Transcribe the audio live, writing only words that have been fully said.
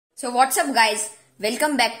So what's up guys,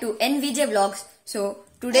 welcome back to NVJ Vlogs. So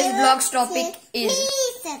today's vlog's topic is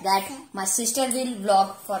that my sister will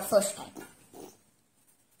vlog for first time.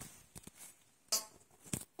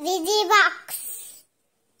 VJ box.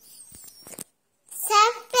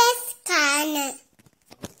 Surface scanner.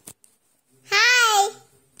 Hi.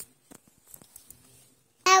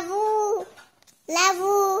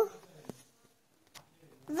 Lavu.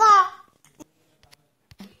 Walk.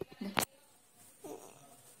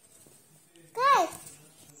 Guys,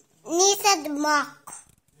 Nisa the mock.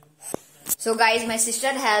 So guys, my sister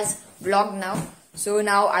has vlogged now. So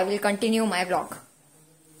now I will continue my vlog.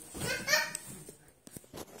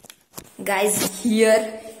 Guys,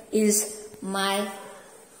 here is my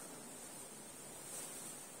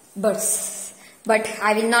birds. But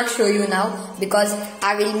I will not show you now because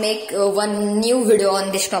I will make one new video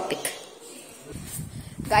on this topic.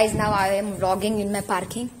 Guys, now I am vlogging in my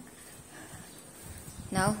parking.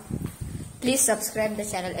 Now, please subscribe the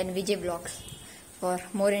channel NVJ Vlogs for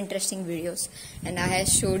more interesting videos. And I have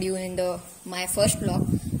showed you in my first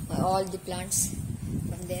vlog all the plants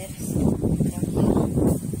from there.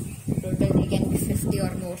 Total they can be 50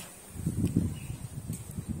 or more.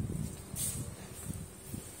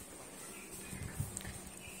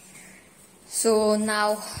 So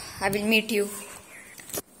now I will meet you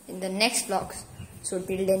in the next vlog. So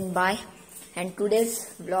till then, bye. And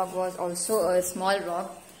today's vlog was also a small vlog,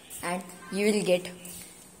 and you will get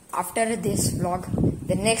after this vlog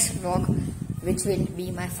the next vlog, which will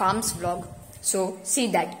be my farms vlog. So see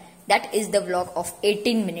that is the vlog of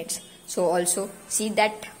 18 minutes. So also see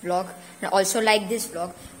that vlog and also like this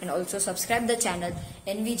vlog and also subscribe the channel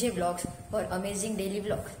NVJ Vlogs for amazing daily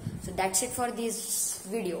vlog. So that's it for this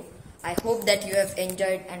video. I hope that you have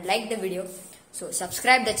enjoyed and liked the video. So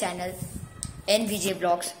subscribe the channel NVJ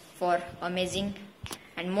Vlogs for amazing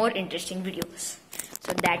and more interesting videos.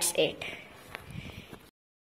 So that's it.